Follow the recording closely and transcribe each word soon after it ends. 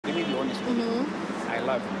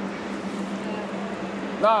love you.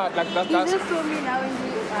 No, like that's. You just told me now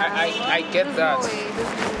and you. I get there's that. No way. There's no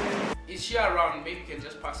way. Is she around? Maybe you can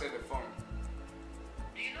just pass her the phone.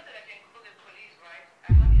 Do you know that I can call the police, right?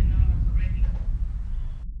 I have your numbers already.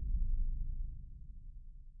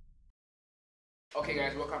 Okay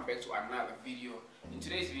guys, welcome back to another video. In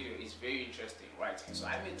today's video, it's very interesting, right? So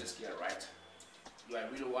I met this girl, right? Do I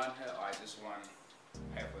really want her or I just want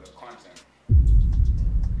her for the content?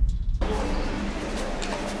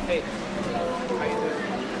 Hey, how you doing?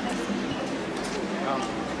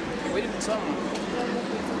 Waiting for someone.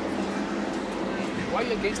 Why are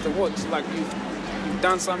you against the wall? It's like you've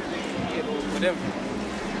done something, you know, whatever.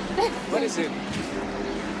 What is it?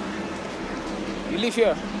 You live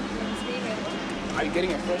here? Are you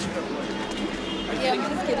getting a fresh cup? Yeah, I'm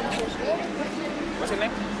just kidding. What's your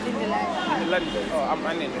name? Linda. Oh, I'm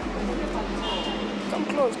Ananda. Come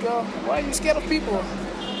close, girl. Why are you scared of people?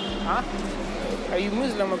 Huh? Are you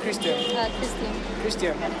Muslim or Christian? Christian.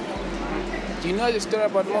 Christian. Do you know the story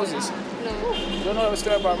about Moses? No. You don't know the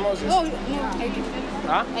story about Moses? Oh, no, I do.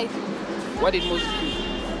 Huh? I do. What did Moses do?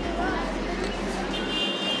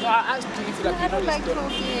 No, I asked you if you like I don't like story.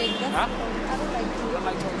 talking. That's Huh? I don't like You talking. don't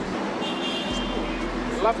like talking?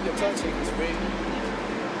 I love your tone shape. It's very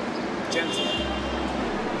gentle.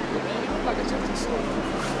 You look like a gentle soul.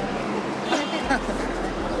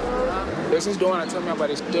 You just don't want to tell me about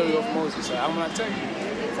the story of Moses. I'm going to tell you.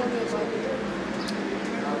 Tell me about it.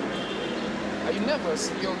 Are you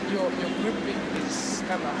nervous? Your gripping is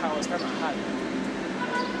kind of hard. It's kind of hard.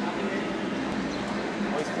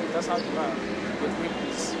 Or is it, that's how you are. Your grip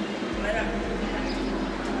is.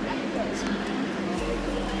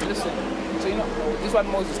 Listen. So you know this is what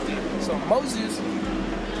Moses did. So Moses,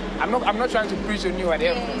 I'm not trying to preach on you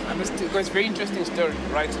whatever. Yeah. I'm just because it's a very interesting story,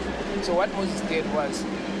 right? So what Moses did was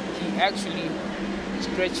he actually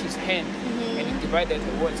stretched his hand and he divided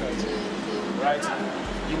the waters, right?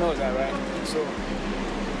 You know that, right? So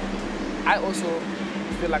I also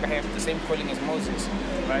feel like I have the same calling as Moses,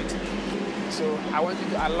 right? So I want you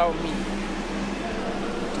to allow me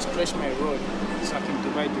to stretch my rod so I can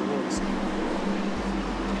divide the waters.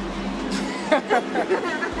 No.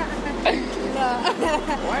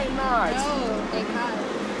 Why not? No, I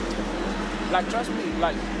can't. Like, trust me,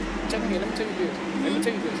 like, check me, let me tell you this. Let me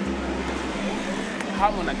tell you this. How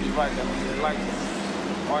I'm gonna divide them, like,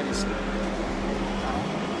 honestly.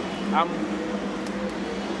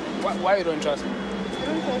 Why you don't trust me? I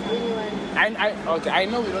don't trust anyone. Okay, I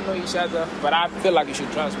know we don't know each other, but I feel like you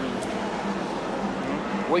should trust me.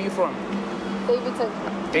 Where you from? Davidson.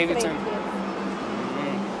 Davidson. Yes.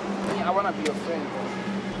 I wanna be your friend, bro.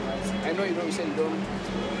 Right? I know you say you don't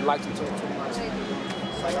like to talk too much.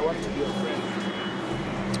 Like, I want to be your friend.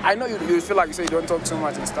 I know you feel like you say you don't talk too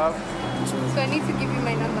much and stuff. So I need to give you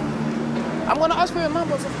my number. I'm gonna ask for your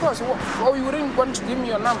numbers, of course. Oh, you wouldn't want to give me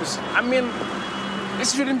your numbers. I mean,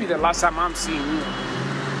 this shouldn't be the last time I'm seeing you.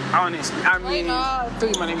 Honestly, I mean, I tell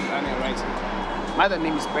you my name is Anna, right? My other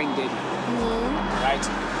name is Bang Daddy, right?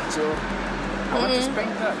 So I want to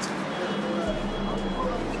spank that.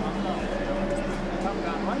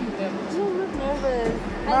 Why are you nervous? No, I'm not nervous.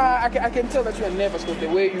 Nah, I can tell that you are nervous because the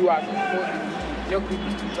way you are holding, your grip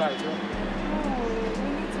is too tight. Huh? No, we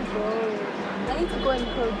need to go. I need to go and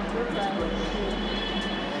cook.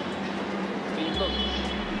 Can you go?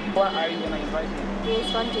 Why are you gonna invite me?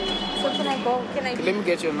 Yes, one day. So can I go? Can I? Okay, let me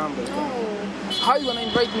get your number. No. How are you gonna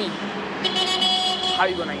invite me? How are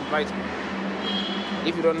you gonna invite me?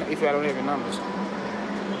 If I don't have your numbers.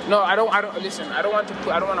 No, I don't listen. I don't want to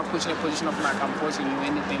put you in a position of like I'm forcing you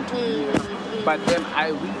anything to do. But then I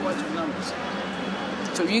really want your numbers.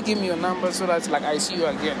 So you give me your numbers so that like I see you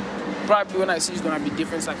again. Probably when I see you, it's gonna be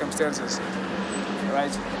different circumstances,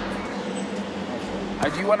 right?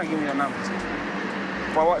 Do you wanna give me your numbers?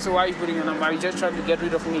 But what, so why are you putting your number? Are you just trying to get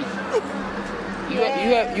rid of me? You are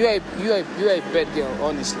a bad girl,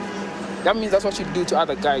 honestly. That means that's what you do to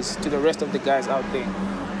other guys, to the rest of the guys out there.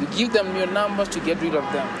 You give them your numbers to get rid of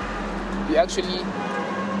them. You actually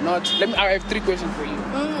not. I have 3 questions for you.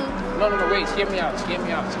 No, wait. Hear me out.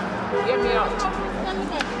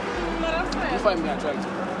 You find me attractive.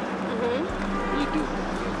 You do.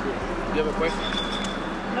 You have a boyfriend?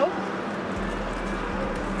 Nope.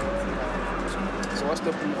 So what's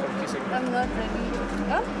stopping you from kissing me? I'm not ready.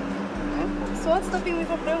 Huh? So what's stopping me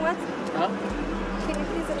from doing what? Huh? Can you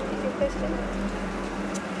please repeat your question?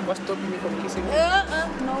 What's stopping me from kissing you? No.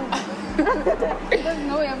 There's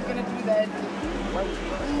no way I'm gonna do that. Why?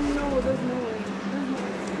 No, there's no way.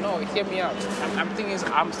 No, hear me out. I'm thinking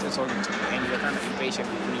I'm still talking to you and you're kind of impatient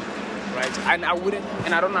with me, right? And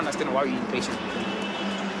I don't understand why you're impatient with me.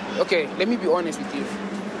 Okay, let me be honest with you.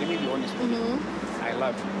 I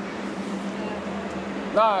love you.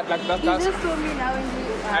 No, like You that's. just told me now and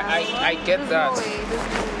you. I get there's that. No way. There's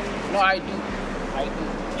no way. No, I do.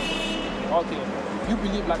 Okay. You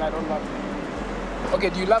believe like I don't love you. Okay,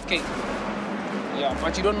 do you love cake? Yeah,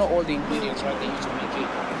 but you don't know all the ingredients, right? They use to make cake.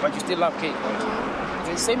 But you still love cake, right? It's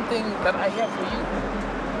the same thing that I have for you.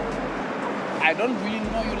 I don't really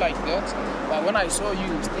know you like that, but when I saw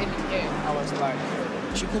you standing here, I was like,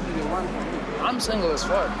 she could be the one for me. I'm single as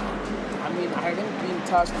fuck. I mean, I haven't been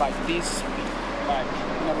touched like this, like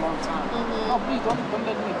in a long time. No, please don't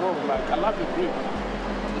let me go. Like I love your grip.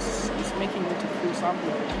 It's making me to feel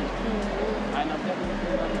something. And I'm definitely.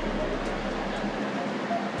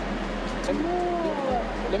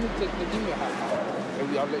 Let me give me a hug.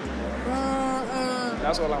 Maybe I'll let you go.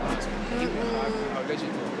 That's all I'm asking. Give me a hug. I'll let you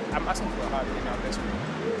go. I'm asking for a hug and I'll let you go.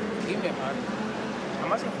 Give me a hug.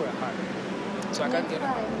 I'm asking for a hug. So I can get a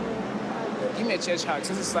hug. Give me a church hug.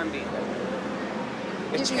 Since it's Sunday.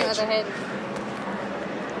 Give me another hand.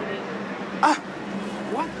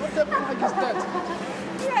 What the hug is that?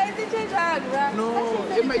 Yeah, it's a church hug, right? No,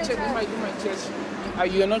 in my church.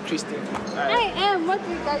 You are not Christian. I am. What do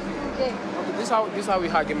you guys do there? Okay, this is how we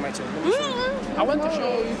hug in my church. Let me show you. I want to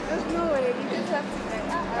show you. There's no way. You just have to say,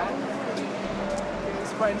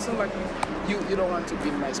 It's fine. It's not like you don't want to be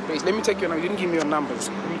in my space. Let me take your number. You didn't give me your numbers.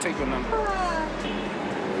 Let me take your number. I'm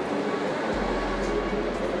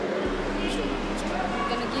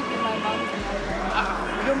gonna give you my mom's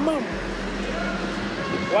number. Your mom.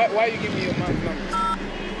 Why you give me your mom's number?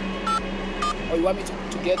 Or you want me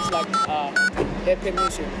to get like her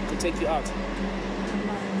permission to take you out?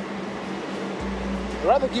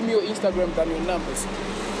 Rather give me your Instagram than your numbers.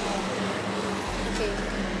 Okay.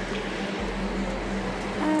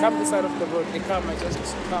 Come this side of the road. They come. I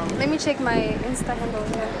just come. Let me check my Insta handle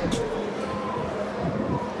here.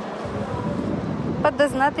 But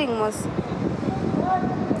there's nothing, Mos.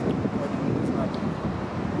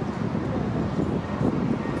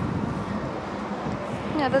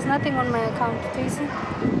 Yeah, there's nothing on my account. Do you see?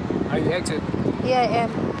 Are you active? Yeah, I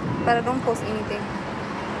am. But I don't post anything.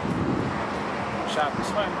 Sharp,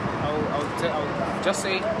 it's fine. I'll just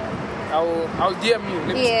say I'll DM you.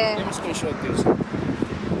 Let me screenshot this.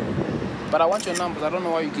 But I want your numbers. I don't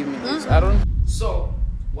know why you give me this. I don't. So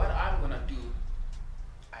what I'm gonna do,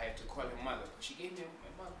 I have to call her mother. She gave me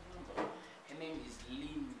my mother's number. Her name is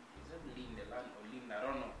Lynn. Is it Lynn the land or Lynn? I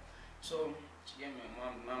don't know. So she gave me my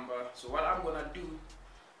mom's number. So what I'm gonna do,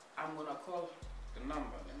 I'm gonna call the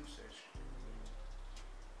number. Let me search.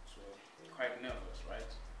 So quite nervous,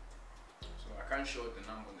 right? So I can't show the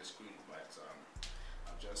number on the screen, but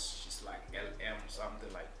she's like LM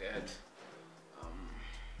something like that.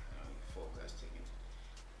 Focusing it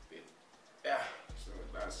a bit. Yeah. So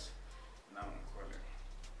that's now I'm calling.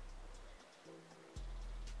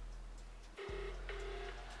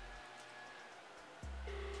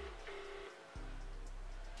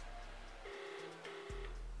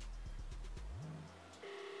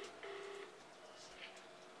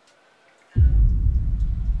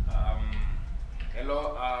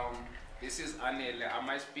 Hello, this is Anele. Am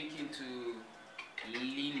I speaking to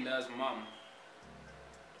Linda's mom?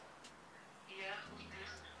 Yeah, who's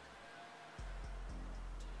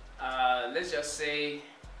let's just say,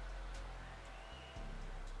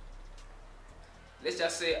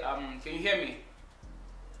 can you hear me?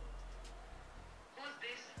 Who's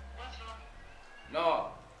this? What's wrong?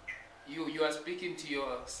 No, you are speaking to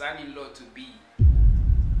your son-in-law to be.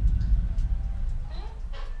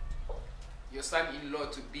 Your son-in-law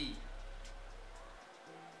to be.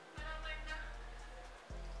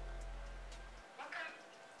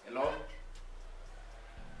 Hello?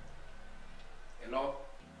 Hello?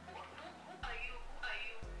 Who are you?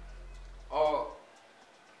 Oh,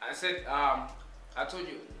 I said, I told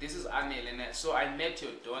you, this is Anne. So I met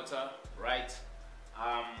your daughter, right?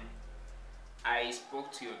 I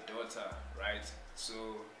spoke to your daughter, right?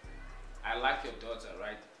 So I like your daughter,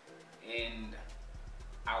 right? And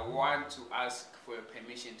I want to ask for your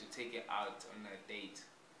permission to take her out on a date.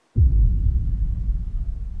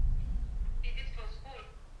 Is it for school?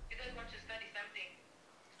 You don't want to study something?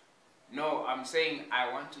 No, I'm saying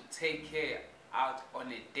I want to take her out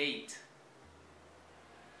on a date.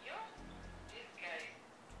 Yo, this guy.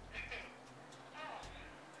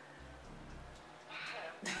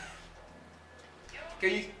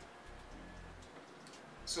 Can you?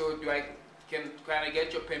 So can I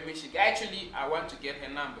get your permission? Actually, I want to get her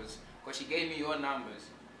numbers because she gave me your numbers.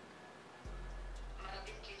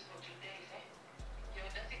 This case for today, your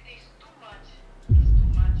audacity is too much. It's too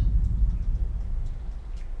much.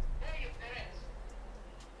 Where are your parents?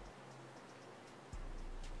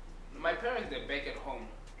 My parents, they're back at home.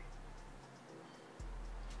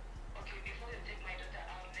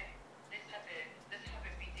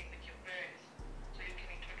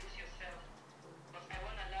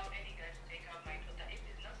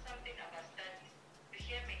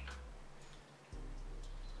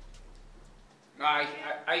 No,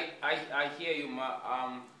 I hear you, ma.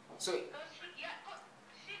 So Because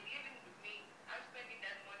she's living with me. I'm spending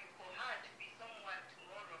that money for her to be someone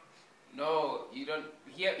tomorrow. no, you don't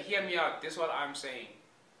hear me out. This is what I'm saying.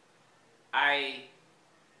 I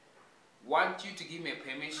want you to give me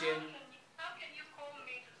permission. How can you call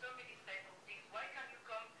me to tell me these type of things? Why can't you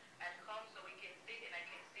come at home so we can sit and I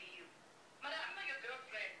can see you? Man, I'm not your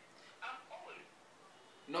girlfriend. I'm old.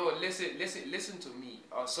 No, listen to me.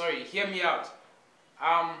 Oh, sorry, hear me out.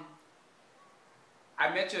 I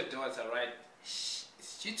met your daughter, right?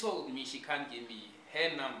 She told me she can't give me her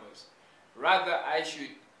numbers. Rather, I should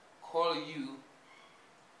call you.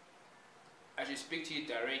 I should speak to you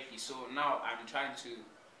directly. So now I'm trying to.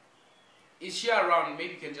 Is she around?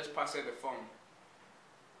 Maybe you can just pass her the phone.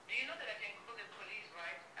 Do you know that I can call the police,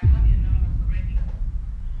 right? I have your numbers already.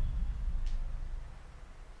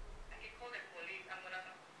 I can call the police. I'm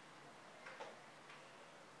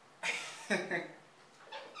gonna.